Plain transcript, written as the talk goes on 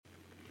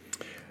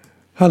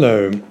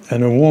Hello,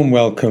 and a warm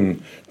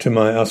welcome to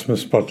my Asthma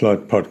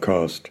Spotlight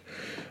podcast.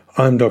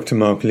 I'm Dr.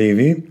 Mark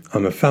Levy.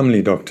 I'm a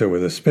family doctor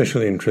with a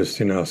special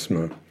interest in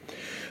asthma.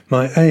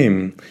 My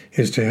aim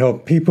is to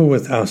help people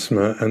with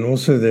asthma and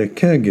also their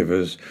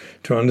caregivers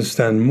to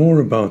understand more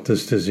about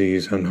this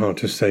disease and how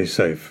to stay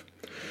safe.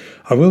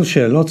 I will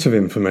share lots of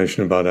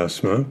information about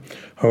asthma.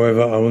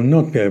 However, I will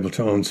not be able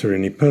to answer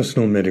any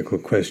personal medical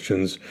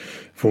questions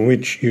for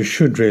which you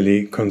should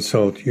really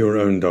consult your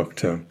own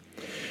doctor.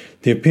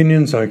 The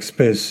opinions I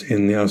express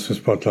in the Asthma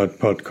Spotlight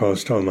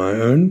podcast are my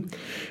own,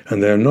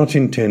 and they are not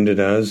intended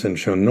as and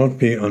shall not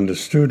be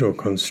understood or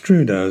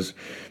construed as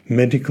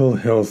medical,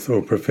 health,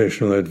 or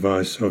professional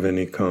advice of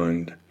any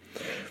kind.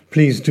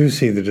 Please do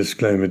see the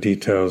disclaimer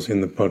details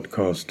in the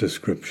podcast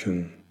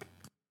description.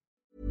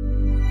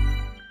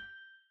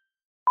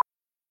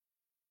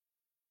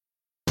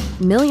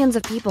 Millions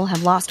of people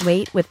have lost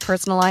weight with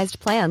personalized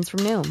plans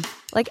from Noom,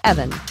 like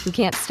Evan, who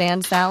can't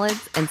stand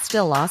salads and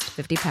still lost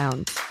 50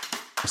 pounds.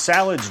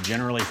 Salads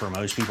generally for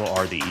most people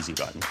are the easy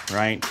button,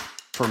 right?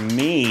 For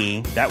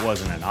me, that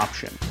wasn't an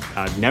option.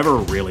 I never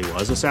really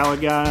was a salad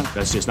guy.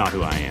 That's just not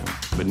who I am.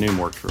 But Noom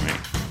worked for me.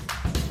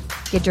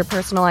 Get your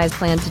personalized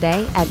plan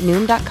today at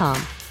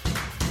Noom.com.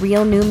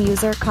 Real Noom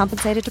user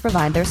compensated to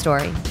provide their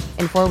story.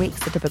 In 4 weeks,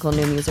 the typical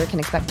Noom user can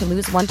expect to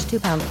lose 1 to 2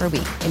 pounds per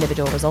week.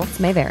 Individual results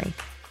may vary.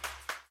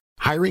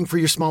 Hiring for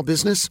your small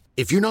business?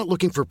 If you're not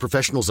looking for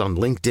professionals on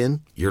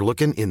LinkedIn, you're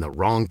looking in the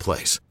wrong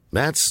place.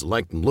 That's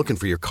like looking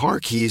for your car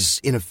keys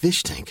in a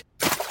fish tank.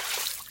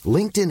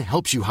 LinkedIn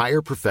helps you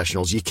hire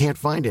professionals you can't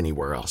find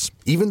anywhere else,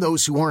 even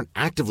those who aren't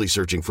actively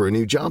searching for a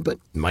new job but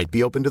might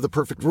be open to the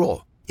perfect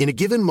role. In a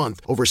given month,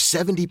 over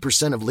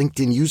 70% of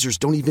LinkedIn users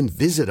don't even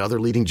visit other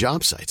leading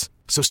job sites.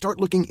 So start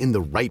looking in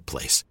the right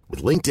place.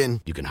 With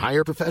LinkedIn, you can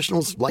hire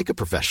professionals like a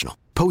professional.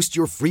 Post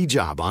your free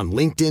job on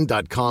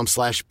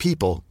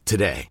linkedin.com/people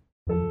today.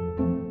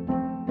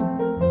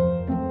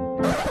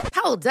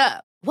 Hold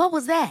up. What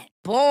was that?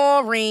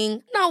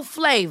 Boring. No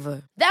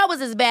flavor. That was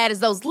as bad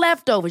as those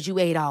leftovers you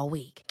ate all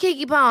week.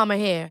 Keke Palmer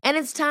here, and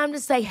it's time to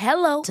say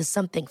hello to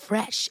something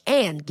fresh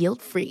and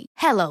guilt-free.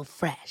 Hello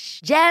Fresh.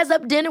 Jazz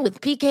up dinner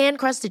with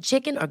pecan-crusted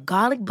chicken or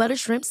garlic butter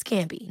shrimp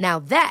scampi. Now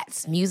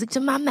that's music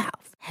to my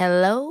mouth.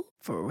 Hello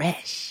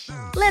Fresh.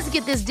 Let's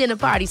get this dinner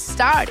party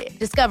started.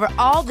 Discover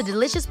all the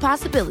delicious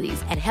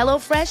possibilities at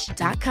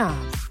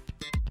hellofresh.com.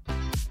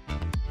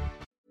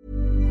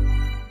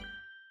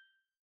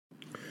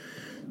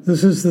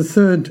 This is the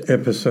third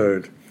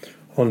episode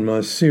on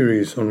my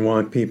series on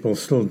why people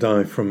still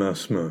die from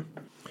asthma.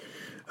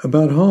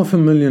 About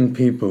 500,000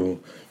 people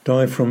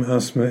die from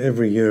asthma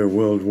every year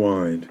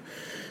worldwide.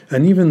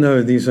 And even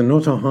though these are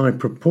not a high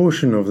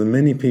proportion of the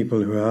many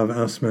people who have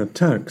asthma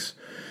attacks,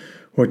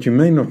 what you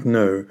may not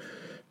know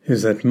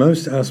is that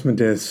most asthma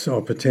deaths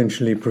are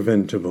potentially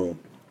preventable.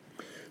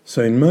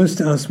 So in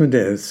most asthma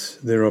deaths,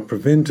 there are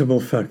preventable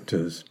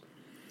factors.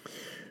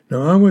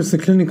 Now, I was the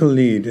clinical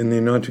lead in the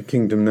United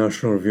Kingdom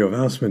National Review of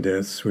Asthma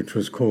Deaths, which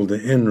was called the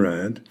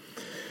NRAD,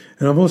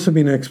 and I've also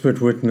been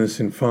expert witness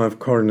in 5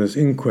 coroner's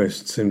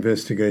inquests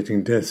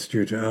investigating deaths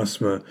due to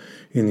asthma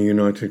in the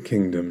United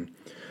Kingdom.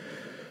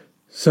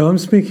 So I'm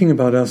speaking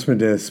about asthma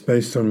deaths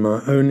based on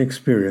my own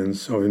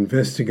experience of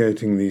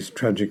investigating these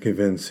tragic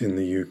events in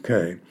the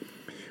UK,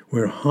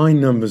 where high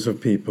numbers of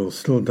people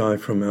still die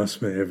from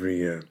asthma every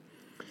year.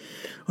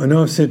 I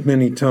know I've said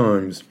many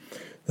times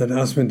that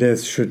asthma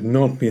deaths should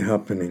not be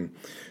happening,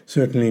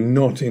 certainly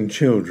not in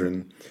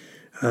children,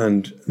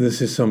 and this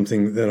is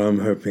something that I'm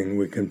hoping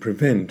we can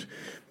prevent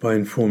by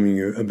informing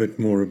you a bit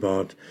more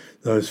about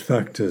those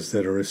factors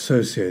that are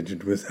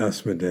associated with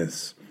asthma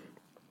deaths.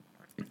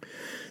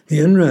 The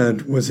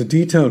NRAD was a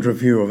detailed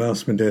review of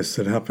asthma deaths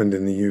that happened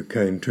in the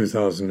UK in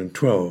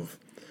 2012.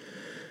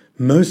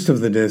 Most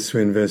of the deaths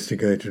we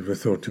investigated were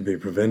thought to be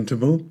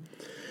preventable,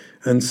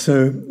 and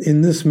so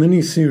in this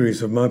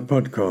mini-series of my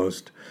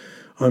podcast,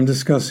 I'm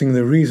discussing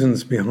the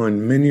reasons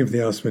behind many of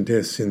the asthma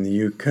deaths in the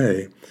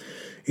UK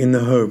in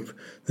the hope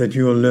that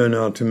you will learn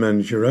how to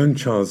manage your own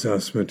child's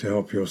asthma to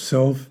help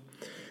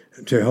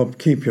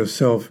keep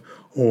yourself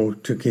or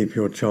to keep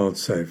your child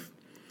safe.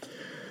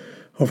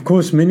 Of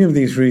course, many of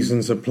these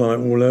reasons apply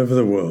all over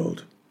the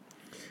world.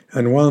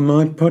 And while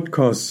my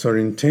podcasts are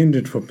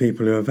intended for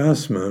people who have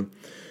asthma,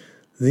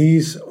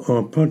 these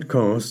are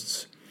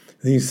podcasts,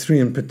 these 3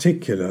 in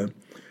particular,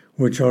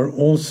 which are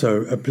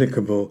also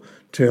applicable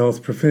to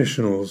health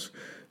professionals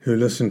who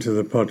listen to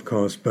the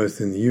podcast both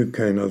in the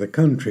UK and other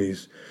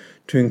countries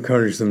to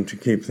encourage them to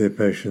keep their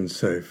patients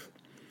safe.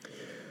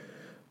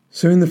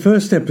 So in the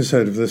first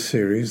episode of this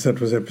series, that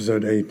was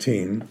episode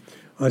 18,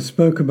 I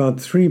spoke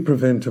about 3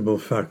 preventable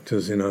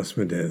factors in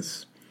asthma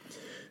deaths.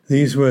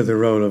 These were the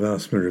role of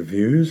asthma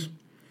reviews,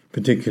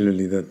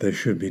 particularly that they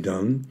should be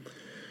done.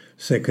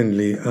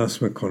 Secondly,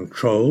 asthma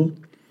control.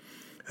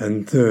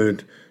 And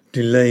third,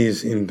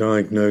 delays in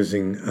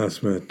diagnosing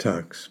asthma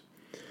attacks.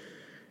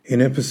 In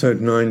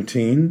episode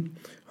 19,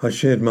 I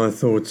shared my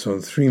thoughts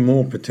on 3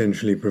 more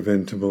potentially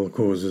preventable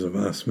causes of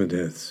asthma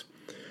deaths.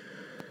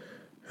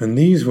 And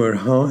these were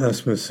how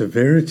asthma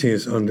severity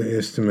is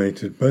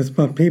underestimated both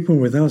by people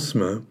with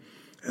asthma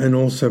and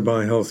also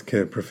by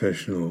healthcare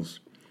professionals.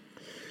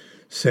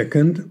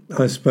 Second,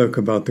 I spoke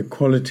about the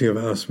quality of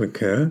asthma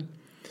care.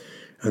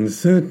 And the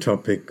third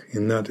topic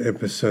in that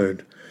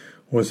episode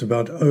was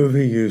about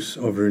overuse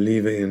of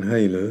reliever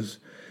inhalers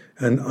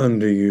and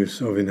underuse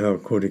of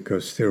inhaled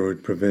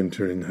corticosteroid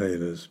preventer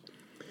inhalers.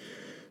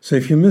 So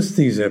if you missed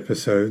these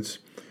episodes,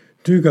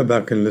 do go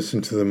back and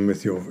listen to them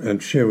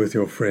and share with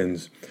your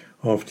friends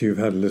after you've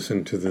had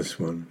listened to this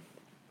one.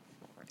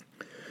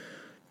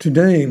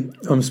 Today,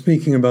 I'm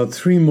speaking about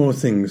 3 more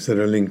things that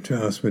are linked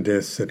to asthma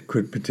deaths that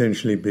could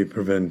potentially be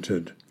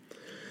prevented.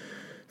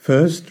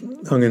 First,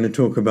 I'm going to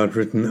talk about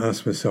written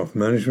asthma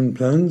self-management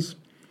plans,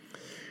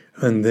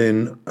 and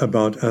then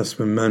about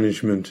asthma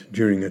management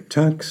during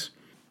attacks.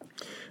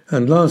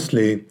 And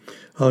lastly,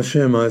 I'll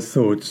share my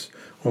thoughts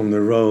on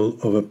the role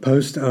of a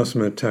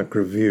post-asthma attack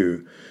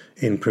review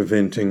in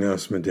preventing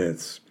asthma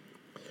deaths.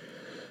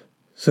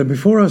 So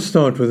before I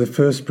start with the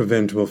first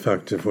preventable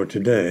factor for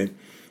today,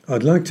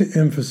 I'd like to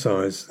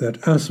emphasize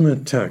that asthma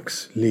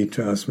attacks lead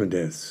to asthma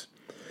deaths.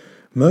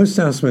 Most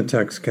asthma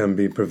attacks can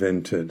be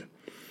prevented.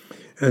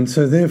 And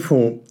so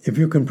therefore, if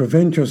you can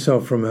prevent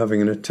yourself from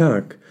having an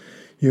attack,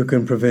 you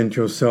can prevent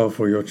yourself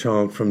or your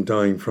child from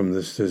dying from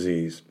this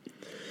disease.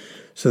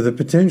 So the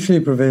potentially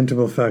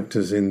preventable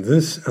factors in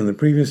this and the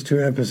previous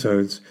 2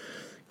 episodes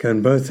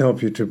can both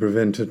help you to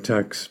prevent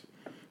attacks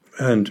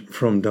and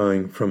from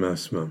dying from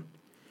asthma.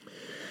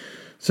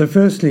 So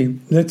firstly,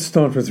 let's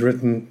start with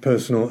written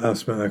personal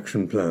asthma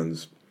action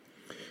plans.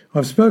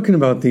 I've spoken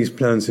about these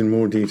plans in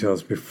more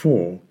details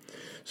before,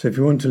 so if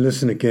you want to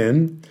listen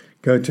again,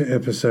 go to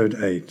episode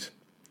 8.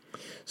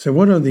 So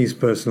what are these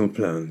personal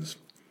plans?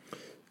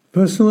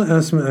 Personal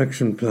Asthma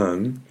Action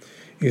Plan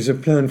is a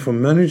plan for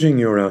managing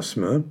your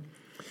asthma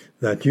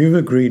that you've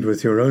agreed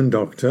with your own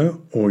doctor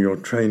or your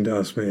trained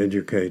asthma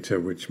educator,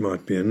 which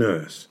might be a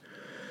nurse.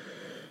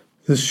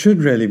 This should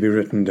really be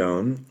written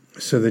down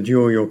so that you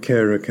or your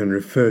carer can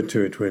refer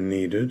to it when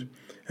needed,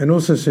 and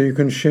also so you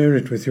can share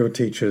it with your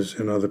teachers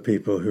and other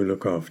people who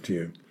look after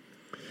you.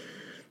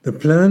 The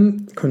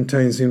plan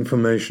contains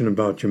information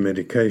about your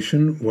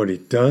medication, what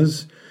it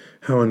does,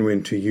 how and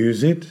when to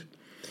use it,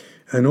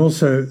 and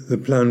also the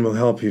plan will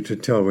help you to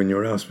tell when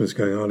your asthma is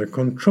going out of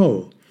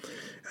control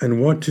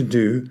and what to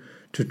do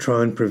to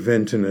try and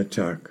prevent an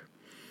attack.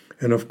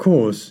 And of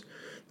course,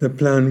 the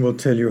plan will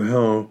tell you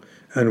how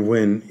and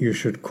when you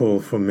should call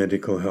for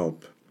medical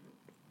help.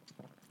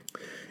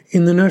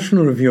 In the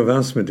National Review of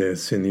Asthma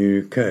Deaths in the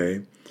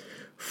UK,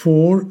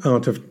 4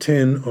 out of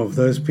 10 of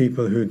those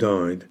people who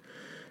died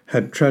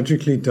had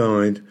tragically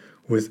died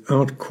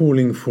without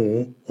calling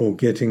for or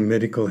getting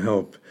medical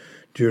help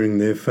during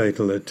their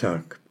fatal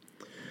attack.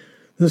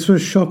 This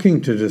was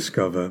shocking to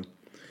discover,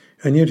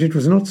 and yet it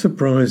was not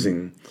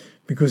surprising,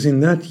 because in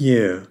that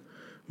year,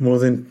 more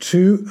than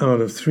 2 out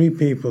of 3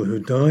 people who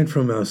died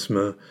from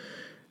asthma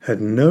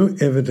had no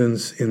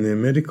evidence in their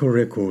medical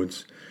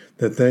records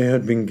that they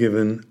had been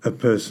given a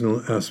personal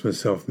asthma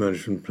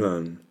self-management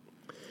plan.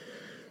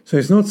 So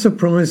it's not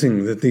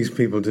surprising that these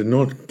people did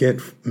not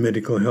get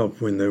medical help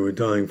when they were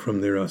dying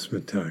from their asthma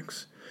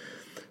attacks.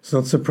 It's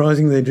not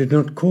surprising they did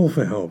not call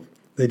for help.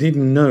 They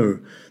didn't know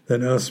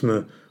that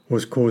asthma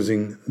was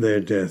causing their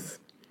death.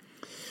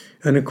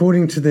 And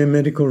according to their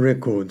medical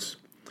records,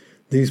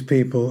 these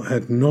people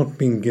had not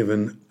been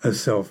given a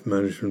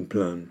self-management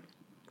plan.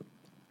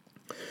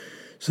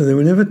 So they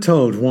were never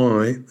told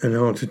why and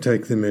how to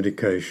take the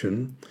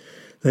medication.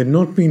 They'd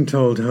not been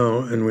told how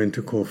and when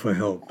to call for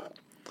help.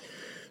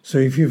 So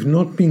if you've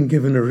not been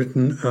given a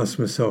written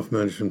asthma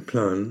self-management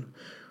plan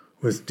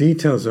with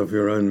details of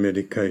your own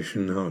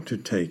medication, how to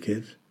take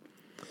it,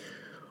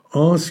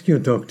 ask your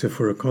doctor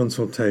for a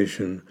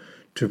consultation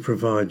to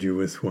provide you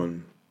with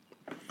one.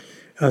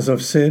 As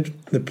I've said,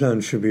 the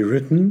plan should be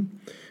written,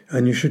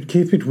 and you should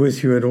keep it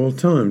with you at all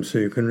times so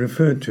you can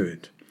refer to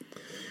it.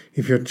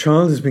 If your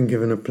child has been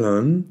given a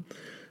plan,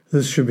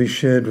 this should be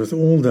shared with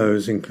all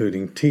those,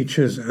 including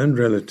teachers and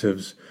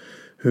relatives,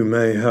 who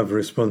may have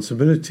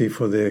responsibility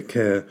for their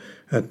care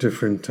at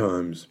different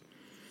times.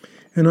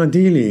 And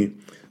ideally,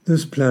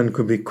 this plan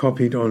could be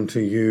copied onto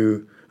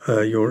your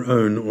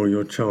own or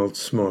your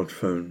child's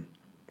smartphone.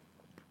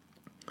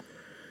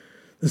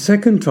 The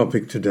second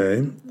topic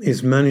today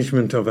is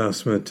management of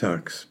asthma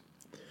attacks.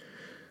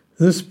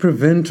 This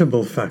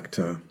preventable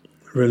factor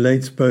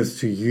relates both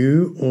to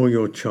you or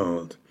your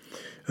child,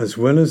 as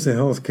well as the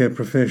healthcare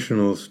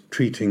professionals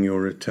treating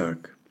your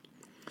attack.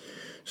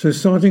 So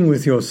starting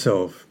with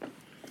yourself,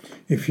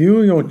 if you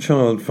or your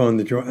child find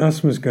that your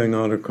asthma is going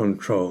out of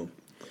control,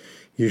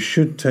 you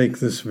should take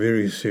this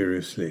very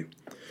seriously,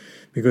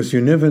 because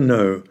you never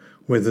know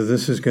whether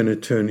this is going to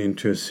turn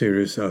into a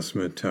serious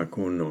asthma attack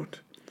or not.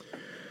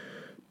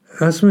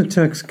 Asthma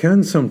attacks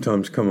can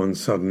sometimes come on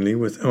suddenly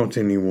without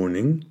any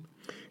warning,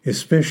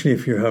 especially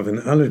if you have an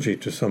allergy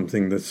to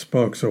something that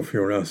sparks off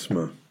your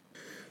asthma.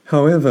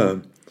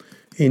 However,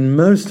 in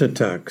most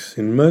attacks,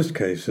 in most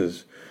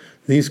cases,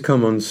 these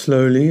come on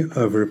slowly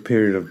over a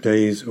period of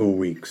days or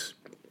weeks.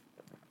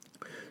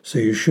 So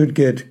you should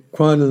get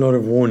quite a lot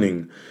of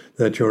warning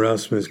that your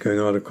asthma is going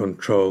out of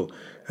control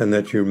and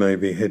that you may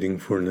be heading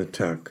for an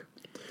attack.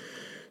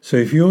 So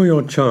if you or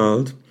your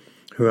child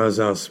who has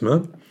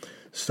asthma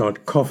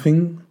start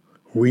coughing,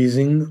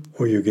 wheezing,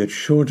 or you get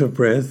short of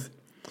breath,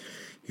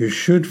 you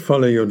should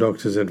follow your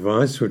doctor's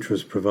advice, which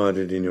was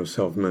provided in your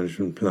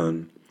self-management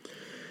plan.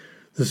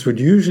 This would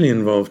usually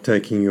involve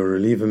taking your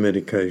reliever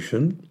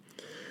medication,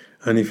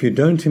 and if you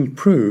don't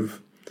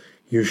improve,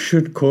 you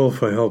should call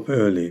for help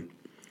early.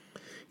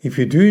 If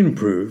you do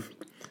improve,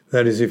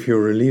 that is if your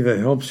reliever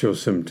helps your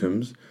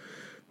symptoms,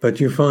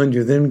 but you find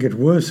you then get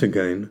worse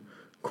again,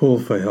 call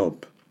for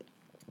help.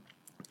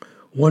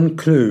 One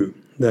clue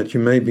that you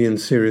may be in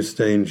serious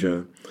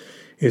danger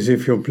is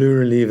if your blue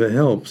reliever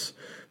helps,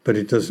 but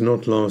it does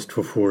not last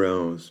for 4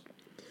 hours.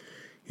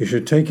 You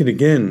should take it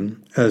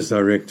again as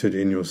directed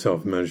in your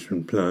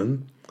self-management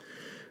plan,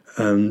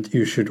 and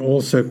you should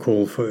also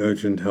call for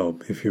urgent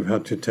help if you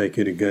had to take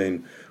it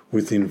again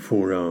within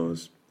 4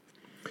 hours.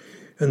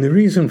 And the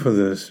reason for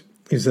this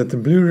is that the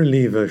blue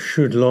reliever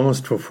should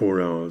last for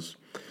 4 hours,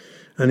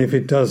 and if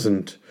it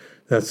doesn't,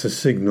 that's a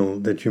signal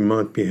that you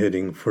might be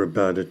heading for a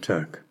bad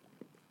attack.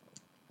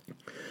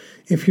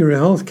 If you're a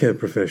healthcare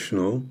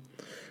professional,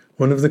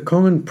 one of the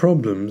common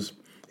problems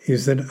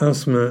is that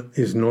asthma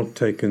is not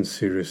taken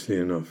seriously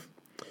enough.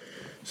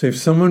 So if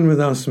someone with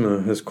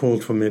asthma has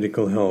called for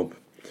medical help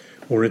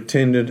or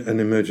attended an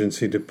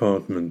emergency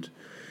department,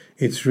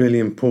 it's really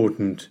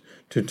important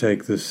to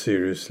take this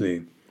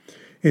seriously.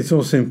 It's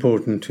also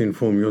important to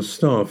inform your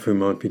staff who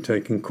might be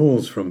taking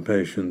calls from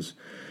patients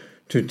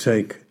to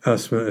take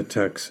asthma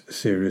attacks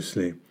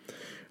seriously.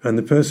 And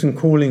the person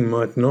calling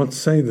might not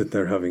say that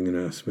they're having an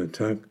asthma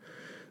attack.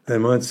 They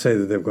might say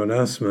that they've got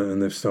asthma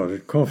and they've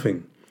started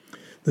coughing.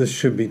 This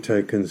should be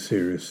taken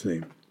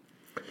seriously.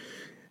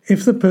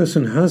 If the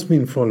person has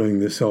been following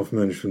the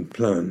self-management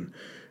plan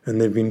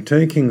and they've been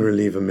taking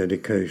reliever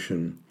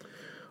medication,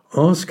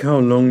 ask how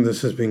long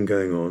this has been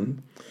going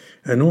on,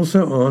 and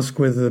also ask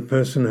whether the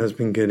person has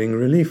been getting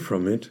relief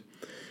from it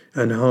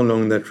and how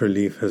long that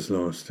relief has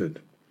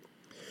lasted.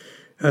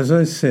 As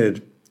I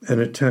said, an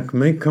attack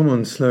may come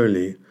on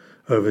slowly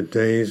over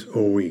days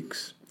or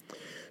weeks.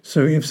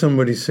 So if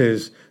somebody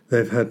says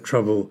they've had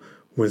trouble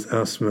with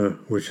asthma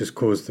which has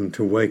caused them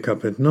to wake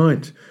up at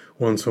night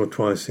once or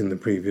twice in the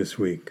previous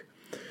week,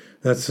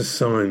 that's a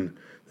sign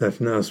that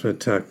an asthma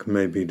attack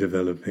may be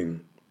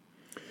developing.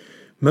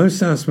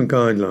 Most asthma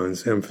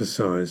guidelines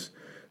emphasize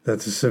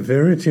that the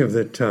severity of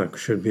the attack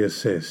should be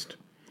assessed.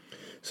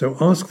 So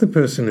ask the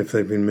person if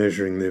they've been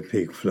measuring their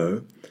peak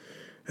flow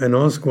and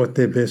ask what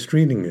their best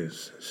reading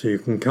is, so you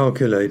can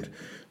calculate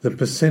the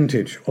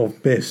percentage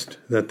of best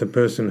that the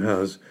person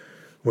has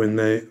when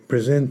they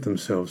present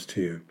themselves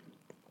to you.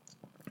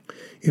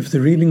 If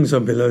the readings are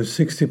below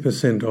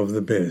 60% of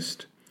the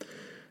best,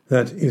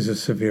 that is a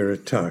severe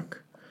attack,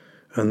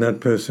 and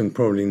that person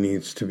probably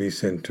needs to be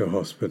sent to a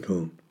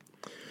hospital.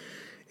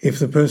 If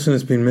the person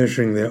has been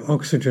measuring their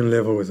oxygen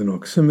level with an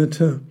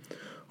oximeter,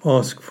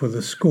 ask for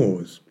the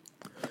scores.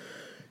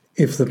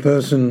 If the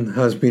person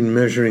has been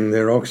measuring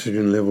their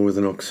oxygen level with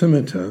an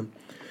oximeter,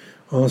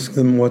 ask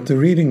them what the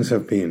readings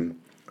have been.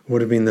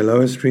 What have been the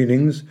lowest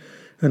readings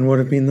and what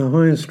have been the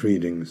highest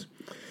readings?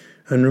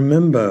 And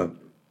remember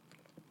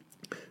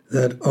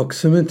that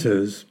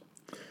oximeters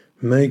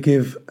may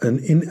give an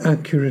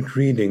inaccurate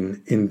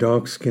reading in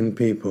dark-skinned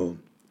people.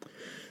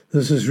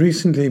 This has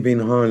recently been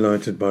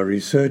highlighted by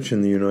research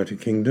in the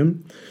United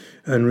Kingdom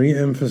and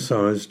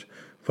re-emphasized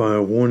by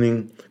a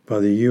warning by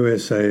the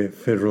USA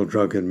Federal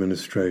Drug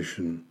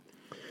Administration.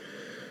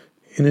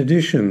 In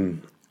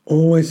addition,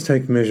 always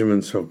take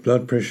measurements of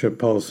blood pressure,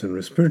 pulse, and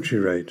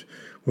respiratory rate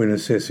when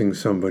assessing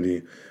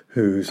somebody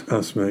whose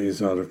asthma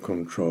is out of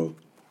control.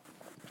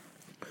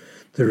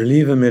 The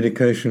reliever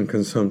medication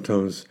can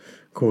sometimes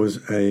cause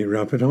a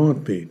rapid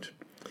heartbeat,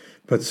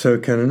 but so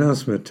can an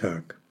asthma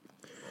attack.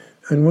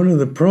 And one of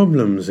the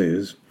problems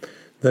is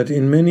that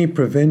in many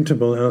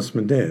preventable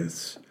asthma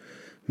deaths,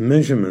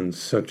 measurements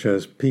such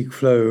as peak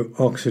flow,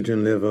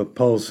 oxygen level,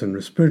 pulse, and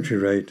respiratory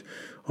rate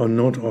are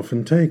not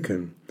often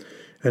taken,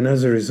 and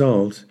as a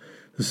result,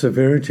 the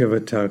severity of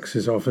attacks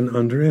is often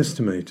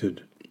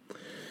underestimated.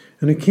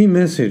 And a key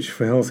message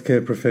for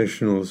healthcare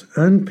professionals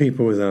and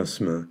people with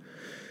asthma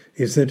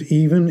is that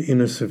even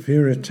in a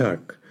severe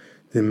attack,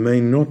 there may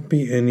not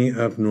be any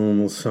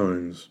abnormal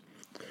signs.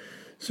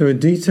 So a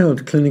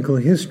detailed clinical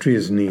history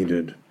is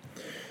needed.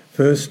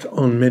 First,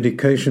 on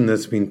medication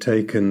that's been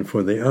taken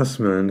for the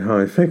asthma and how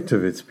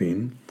effective it's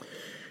been,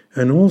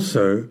 and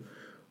also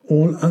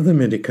all other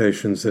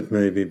medications that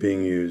may be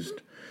being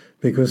used,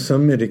 because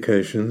some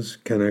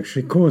medications can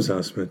actually cause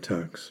asthma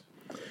attacks.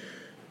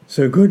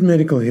 So good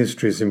medical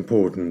history is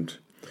important,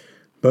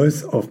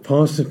 both of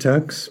past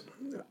attacks,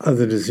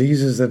 other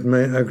diseases that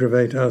may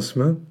aggravate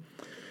asthma,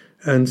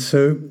 and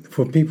so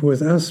for people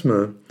with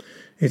asthma,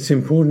 it's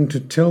important to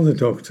tell the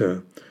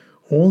doctor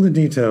all the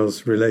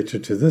details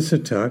related to this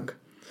attack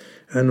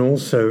and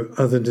also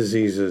other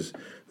diseases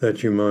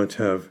that you might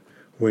have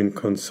when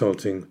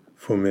consulting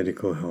for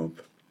medical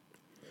help.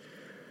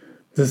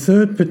 The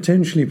third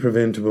potentially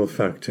preventable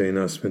factor in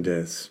asthma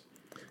deaths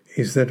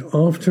is that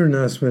after an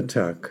asthma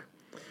attack,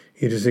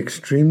 it is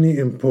extremely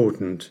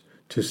important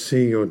to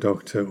see your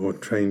doctor or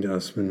trained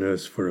asthma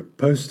nurse for a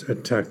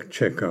post-attack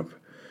checkup,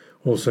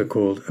 also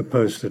called a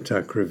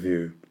post-attack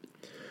review.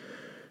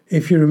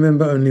 If you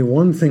remember only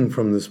one thing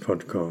from this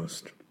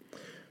podcast,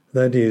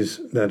 that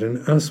is that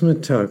an asthma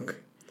attack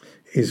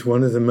is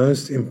one of the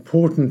most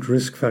important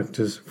risk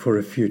factors for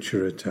a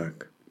future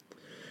attack.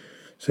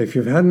 So if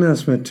you've had an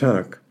asthma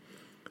attack,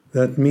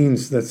 that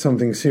means that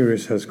something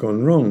serious has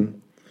gone wrong,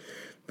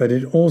 but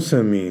it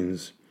also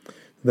means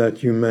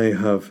that you may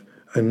have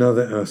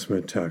another asthma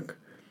attack.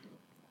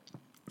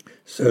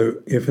 So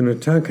if an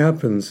attack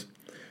happens,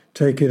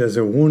 take it as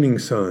a warning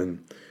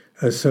sign,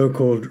 a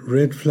so-called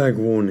red flag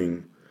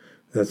warning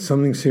that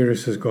something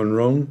serious has gone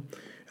wrong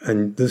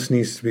and this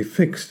needs to be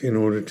fixed in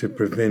order to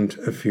prevent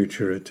a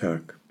future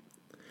attack.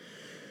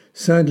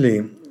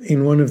 Sadly,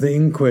 in one of the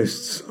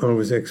inquests I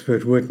was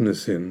expert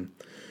witness in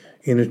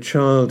a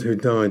child who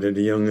died at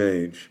a young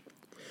age,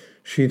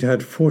 she'd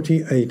had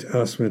 48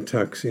 asthma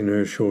attacks in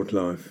her short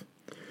life.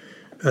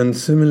 And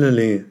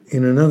similarly,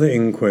 in another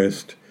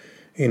inquest,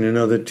 in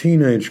another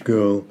teenage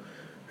girl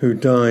who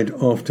died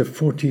after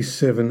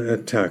 47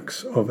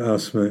 attacks of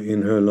asthma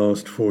in her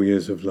last 4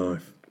 years of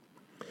life.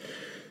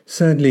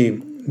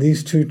 Sadly,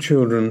 these two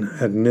children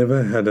had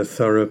never had a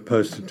thorough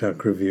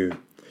post-attack review,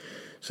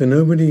 so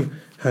nobody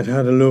had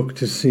had a look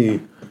to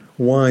see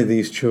why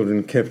these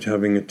children kept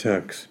having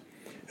attacks,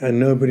 and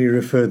nobody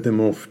referred them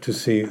off to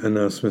see an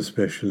asthma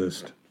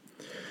specialist.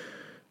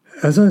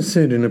 As I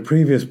said in a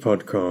previous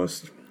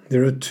podcast,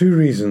 there are two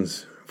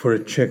reasons for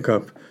a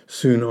checkup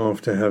soon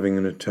after having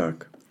an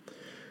attack.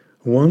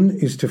 One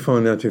is to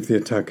find out if the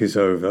attack is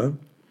over,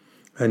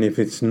 and if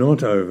it's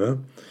not over,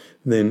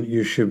 then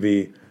you should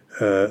be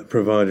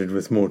provided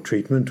with more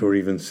treatment or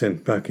even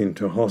sent back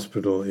into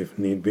hospital if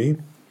need be.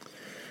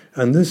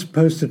 And this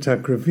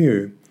post-attack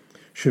review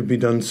should be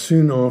done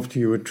soon after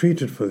you were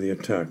treated for the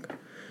attack,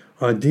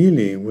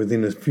 ideally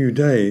within a few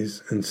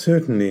days and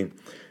certainly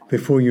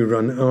before you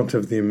run out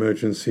of the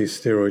emergency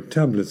steroid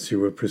tablets you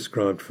were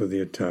prescribed for the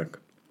attack.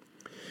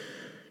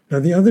 Now,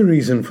 the other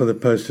reason for the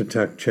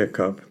post-attack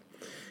checkup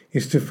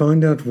is to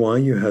find out why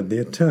you had the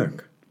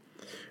attack,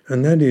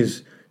 and that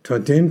is to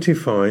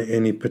identify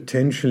any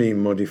potentially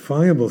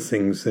modifiable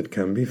things that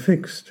can be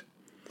fixed,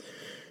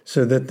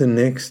 so that the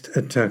next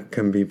attack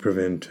can be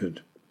prevented.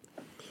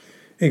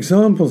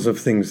 Examples of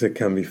things that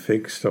can be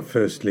fixed are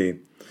firstly,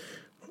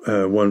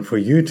 one for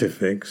you to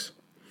fix,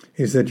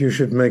 is that you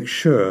should make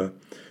sure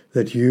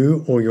that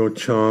you or your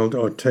child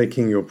are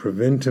taking your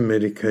preventer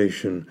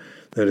medication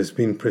that has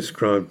been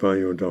prescribed by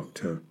your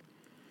doctor.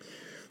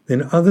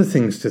 Then other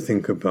things to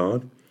think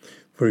about,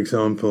 for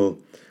example,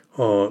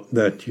 are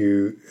that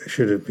you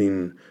should have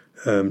been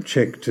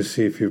checked to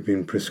see if you've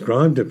been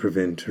prescribed a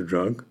preventer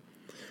drug.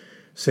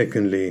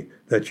 Secondly,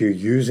 that you're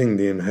using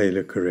the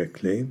inhaler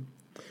correctly.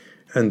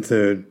 And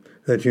third,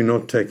 that you're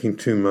not taking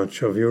too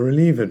much of your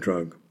reliever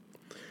drug.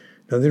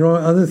 Now, there are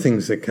other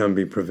things that can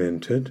be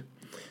prevented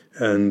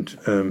and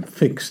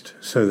fixed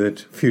so that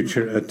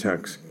future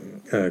attacks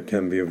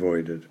can be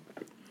avoided.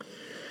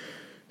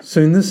 So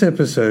in this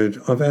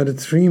episode, I've added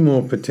 3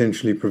 more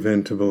potentially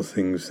preventable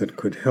things that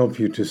could help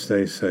you to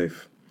stay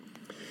safe.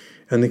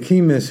 And the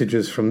key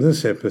messages from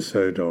this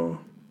episode are,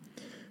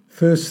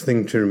 first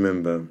thing to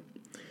remember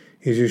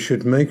is you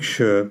should make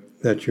sure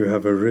that you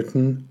have a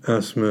written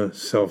asthma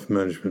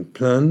self-management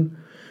plan,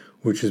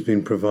 which has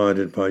been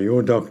provided by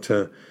your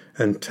doctor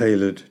and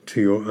tailored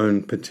to your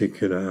own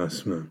particular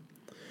asthma.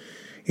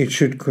 It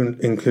should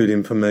include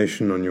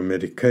information on your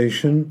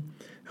medication,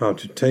 how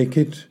to take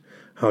it,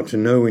 how to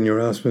know when your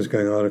asthma is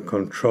going out of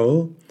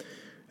control,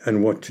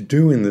 and what to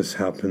do when this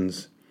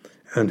happens,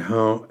 and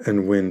how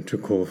and when to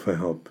call for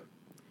help.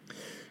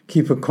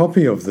 Keep a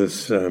copy of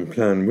this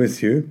plan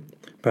with you,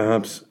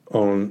 perhaps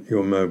on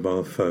your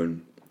mobile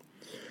phone.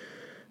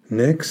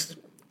 Next,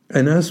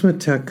 an asthma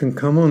attack can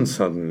come on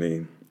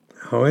suddenly.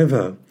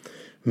 However,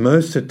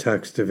 most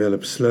attacks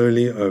develop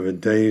slowly over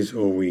days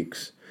or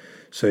weeks,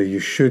 so you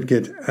should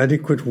get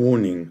adequate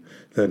warning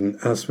that an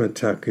asthma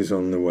attack is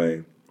on the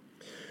way.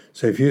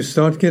 So if you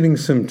start getting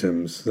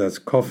symptoms, that's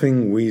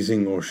coughing,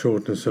 wheezing, or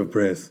shortness of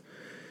breath,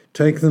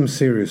 take them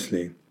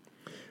seriously.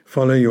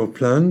 Follow your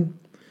plan,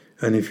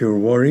 and if you're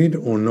worried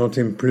or not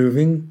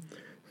improving,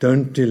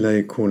 don't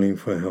delay calling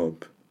for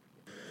help.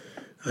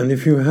 And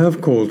if you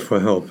have called for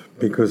help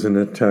because an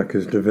attack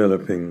is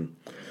developing,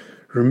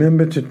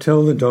 remember to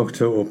tell the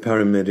doctor or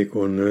paramedic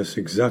or nurse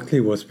exactly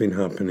what's been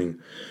happening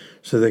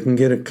so they can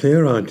get a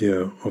clear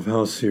idea of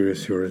how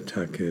serious your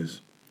attack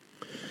is.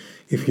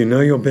 If you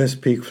know your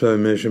best peak flow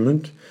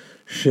measurement,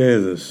 share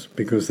this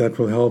because that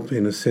will help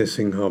in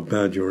assessing how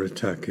bad your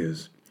attack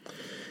is.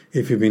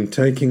 If you've been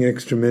taking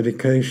extra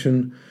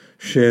medication,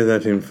 share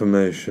that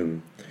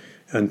information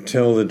and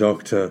tell the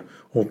doctor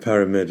or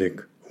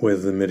paramedic whether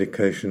the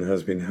medication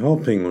has been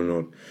helping or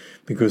not,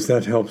 because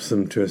that helps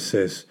them to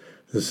assess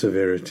the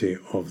severity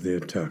of the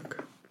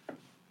attack.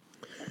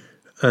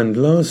 And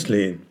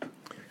lastly,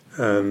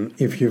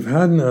 if you've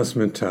had an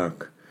asthma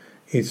attack,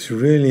 it's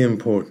really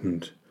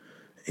important,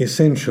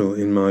 essential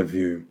in my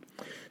view,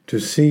 to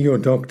see your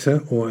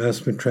doctor or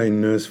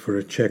asthma-trained nurse for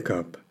a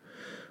checkup,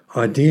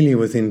 ideally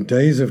within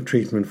days of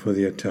treatment for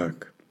the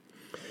attack.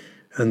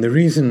 And the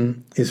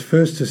reason is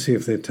first to see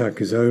if the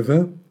attack is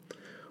over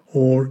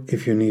or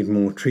if you need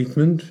more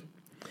treatment,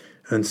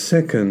 and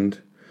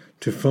second,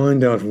 to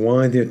find out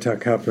why the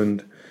attack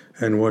happened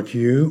and what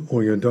you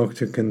or your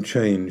doctor can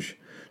change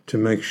to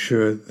make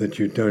sure that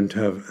you don't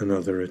have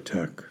another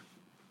attack.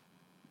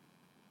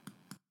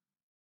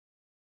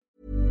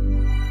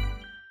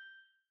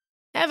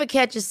 Ever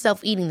catch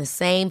yourself eating the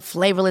same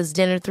flavorless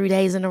dinner 3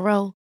 days in a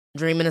row?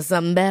 Dreaming of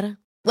something better?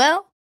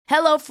 Well,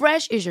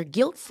 HelloFresh is your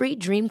guilt-free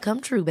dream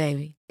come true,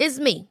 baby. It's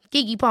me,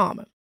 Keke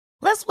Palmer.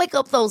 Let's wake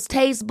up those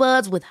taste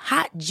buds with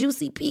hot,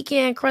 juicy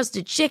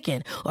pecan-crusted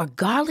chicken or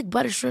garlic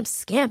butter shrimp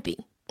scampi.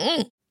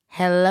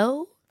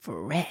 Hello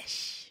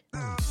Fresh.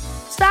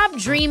 Stop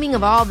dreaming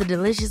of all the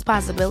delicious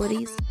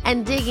possibilities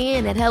and dig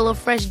in at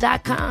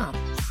HelloFresh.com.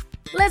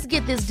 Let's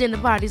get this dinner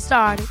party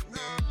started.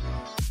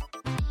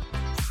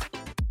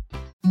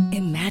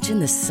 Imagine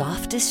the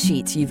softest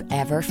sheets you've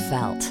ever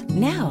felt.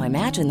 Now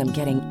imagine them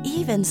getting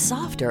even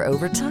softer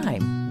over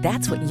time.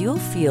 That's what you'll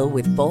feel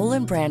with Boll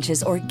 &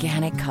 Branch's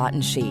organic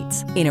cotton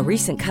sheets. In a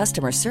recent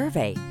customer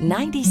survey,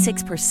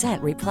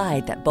 96%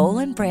 replied that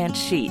Boll & Branch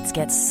sheets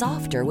get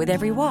softer with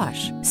every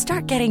wash.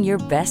 Start getting your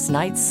best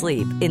night's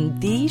sleep in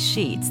these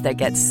sheets that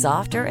get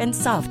softer and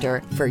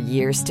softer for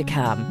years to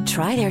come.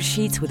 Try their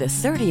sheets with a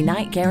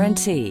 30-night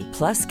guarantee.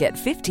 Plus, get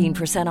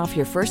 15% off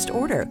your first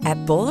order at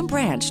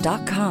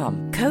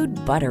bollandbranch.com. Code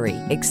BUTTERY.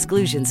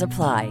 Exclusions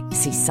apply.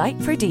 See site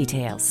for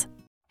details.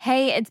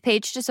 Hey, it's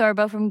Paige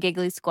DeSorbo from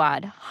Giggly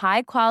Squad.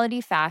 High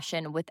quality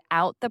fashion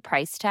without the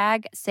price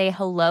tag. Say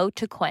hello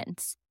to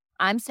Quince.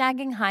 I'm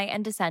snagging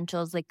high-end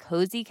essentials like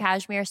cozy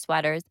cashmere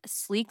sweaters,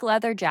 sleek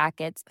leather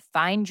jackets,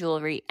 fine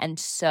jewelry, and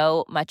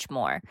so much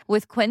more.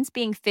 With Quince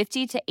being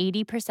 50 to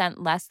 80%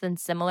 less than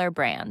similar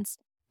brands.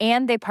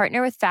 And they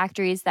partner with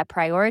factories that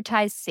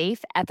prioritize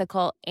safe,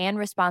 ethical, and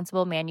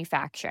responsible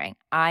manufacturing.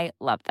 I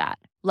love that.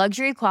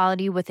 Luxury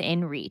quality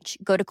within reach.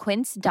 Go to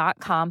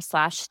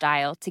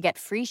quince.com/style to get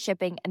free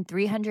shipping and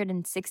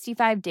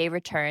 365-day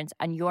returns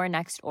on your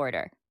next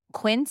order.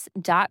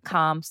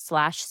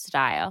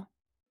 Quince.com/style.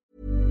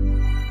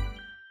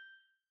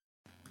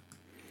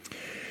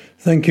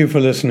 Thank you for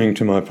listening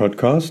to my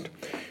podcast.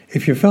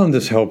 If you found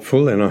this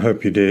helpful, and I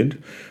hope you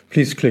did,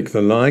 please click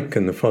the like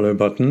and the follow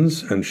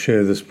buttons and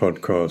share this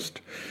podcast.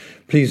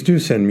 Please do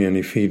send me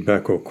any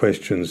feedback or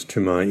questions to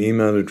my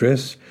email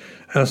address,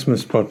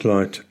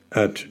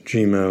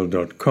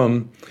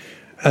 asthmaspotlight@gmail.com,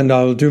 and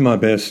I'll do my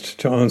best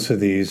to answer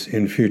these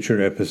in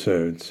future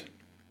episodes.